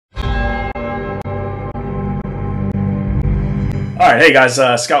All right, hey guys,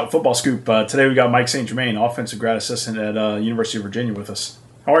 Scout Football Scoop. Today we got Mike Saint Germain, offensive grad assistant at University of Virginia, with us.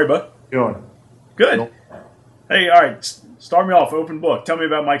 How are you, bud? Doing? Good. Hey, all right, start me off. Open book. Tell me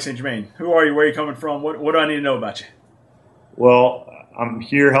about Mike Saint Germain. Who are you? Where are you coming from? What do I need to know about you? Well, I'm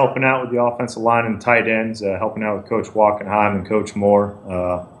here helping out with the offensive line and tight ends, helping out with Coach Walkenheim and Coach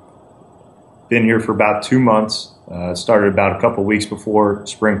Moore. Been here for about 2 months. Started about a couple weeks before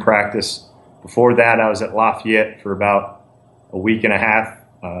spring practice. Before that, I was at Lafayette for about a week and a half,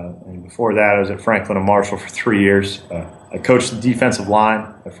 and before that I was at Franklin and Marshall for 3 years. I coached the defensive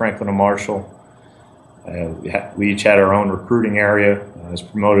line at Franklin and Marshall. We each had our own recruiting area. I was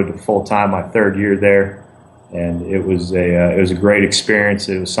promoted to full-time my 3rd year there, and it was a great experience.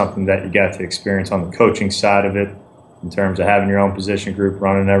 It was something that you got to experience on the coaching side of it, in terms of having your own position group,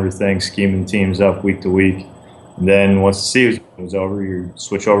 running everything, scheming teams up week to week. And then once the season was over, you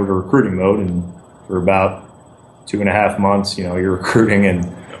switch over to recruiting mode, and for about 2.5 months, you're recruiting, and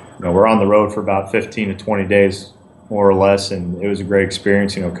we're on the road for about 15 to 20 days, more or less, and it was a great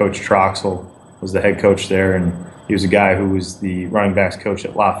experience. Coach Troxel was the head coach there, and he was a guy who was the running backs coach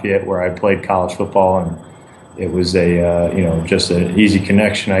at Lafayette, where I played college football, and it was just an easy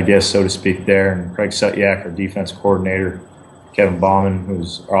connection, I guess, so to speak, there. And Craig Sutyak, our defense coordinator, Kevin Bauman,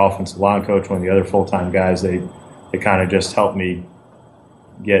 who's our offensive line coach, one of the other full-time guys, they kind of just helped me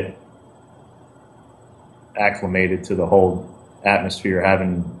get acclimated to the whole atmosphere,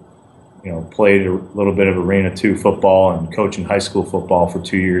 having played a little bit of Arena 2 football and coaching high school football for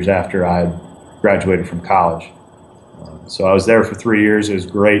 2 years after I graduated from college. So I was there for 3 years. It was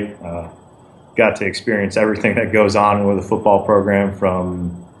great. Got to experience everything that goes on with a football program,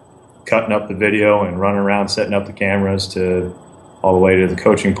 from cutting up the video and running around setting up the cameras to all the way to the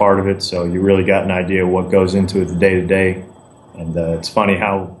coaching part of it. So you really got an idea of what goes into it the day-to-day. And it's funny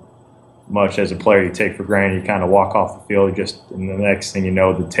how much as a player you take for granted. You kind of walk off the field, and the next thing you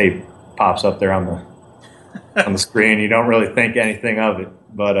know, the tape pops up there on the screen. You don't really think anything of it,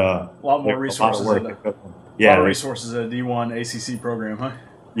 but a lot more resources. A lot of resources at a D1 ACC program, huh?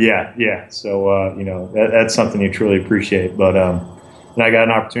 Yeah. So that's something you truly appreciate. But and I got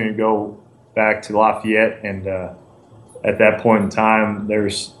an opportunity to go back to Lafayette, and at that point in time,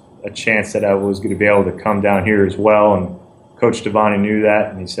 there's a chance that I was going to be able to come down here as well. And Coach Devani knew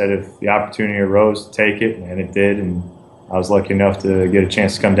that, and he said if the opportunity arose, to take it, and it did. And I was lucky enough to get a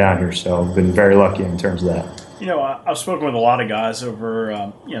chance to come down here, so I've been very lucky in terms of that. I've spoken with a lot of guys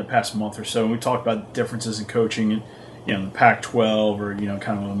over the past month or so, and we talked about differences in coaching in the Pac-12 or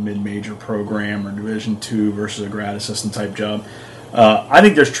kind of a mid-major program or Division II versus a grad assistant type job. I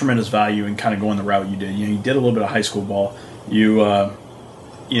think there's tremendous value in kind of going the route you did. You did a little bit of high school ball. You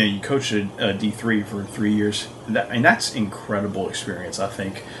coached at D3 for 3 years. That's incredible experience, I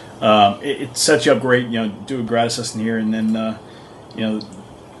think. It sets you up great, do a grad assistant here, and then,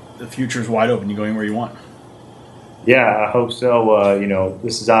 the future's wide open. You go anywhere you want. Yeah, I hope so.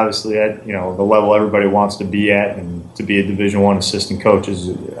 This is obviously at, the level everybody wants to be at, and to be a Division I assistant coach is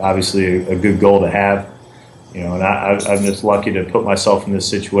obviously a good goal to have. And I'm just lucky to put myself in this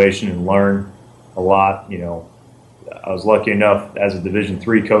situation and learn a lot. I was lucky enough as a Division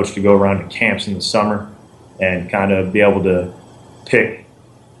III coach to go around to camps in the summer and kind of be able to pick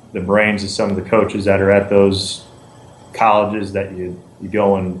the brains of some of the coaches that are at those colleges that you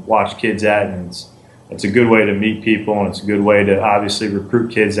go and watch kids at. And it's a good way to meet people, and it's a good way to obviously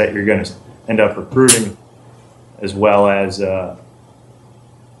recruit kids that you're going to end up recruiting, as well as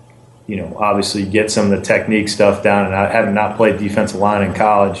obviously get some of the technique stuff down. And I having not played defensive line in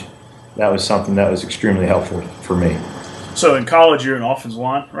college, that was something that was extremely helpful for me. So in college, you're an offensive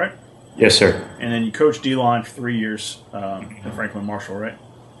line, right? Yes, sir. And then you coached D-line for 3 years at Franklin Marshall, right?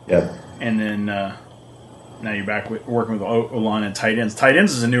 Yep. And then now you're back working with O-line and tight ends. Tight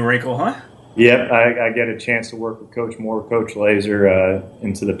ends is a new wrinkle, huh? Yep. I get a chance to work with Coach Moore, Coach Laser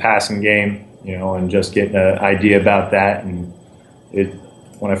into the passing game, and just getting an idea about that. And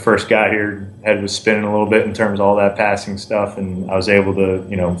when I first got here, head was spinning a little bit in terms of all that passing stuff, and I was able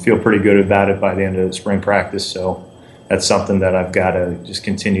to, feel pretty good about it by the end of the spring practice. So that's something that I've got to just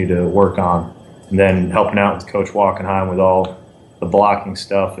continue to work on. And then helping out with Coach Walkenheim with all the blocking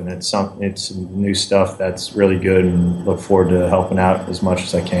stuff, and it's new stuff that's really good, and look forward to helping out as much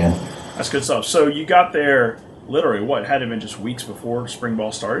as I can. That's good stuff. So you got there literally, had to have been just weeks before spring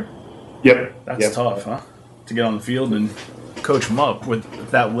ball started? Yep. That's tough, huh? To get on the field and coach them up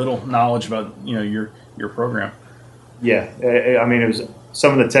with that little knowledge about your program. Yeah, I mean, it was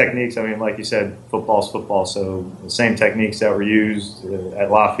some of the techniques. I mean, like you said, football's football, so the same techniques that were used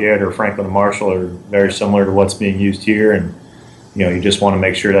at Lafayette or Franklin and Marshall are very similar to what's being used here. And you just want to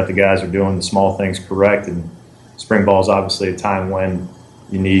make sure that the guys are doing the small things correct. And spring ball is obviously a time when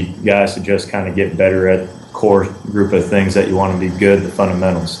you need guys to just kind of get better at core group of things that you want to be good, the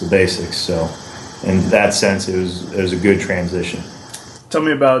fundamentals, the basics. So in that sense, it was a good transition. Tell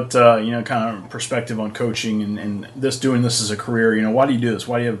me about kind of perspective on coaching and doing this as a career. Why do you do this?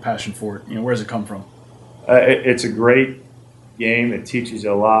 Why do you have a passion for it? Where does it come from? It's a great game. It teaches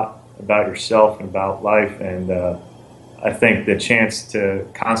you a lot about yourself and about life, and I think the chance to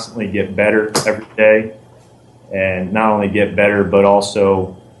constantly get better every day, and not only get better but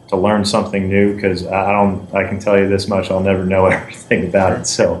also to learn something new, because I can tell you this much: I'll never know everything about it.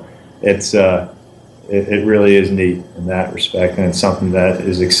 So it really is neat in that respect, and it's something that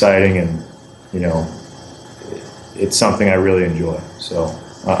is exciting, and it's something I really enjoy. So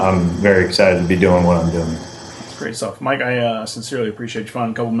I'm very excited to be doing what I'm doing. That's great stuff, Mike. I sincerely appreciate you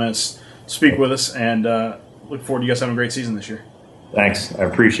finding a couple minutes to speak with us, and look forward to you guys having a great season this year. Thanks, I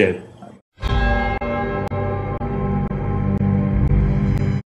appreciate it.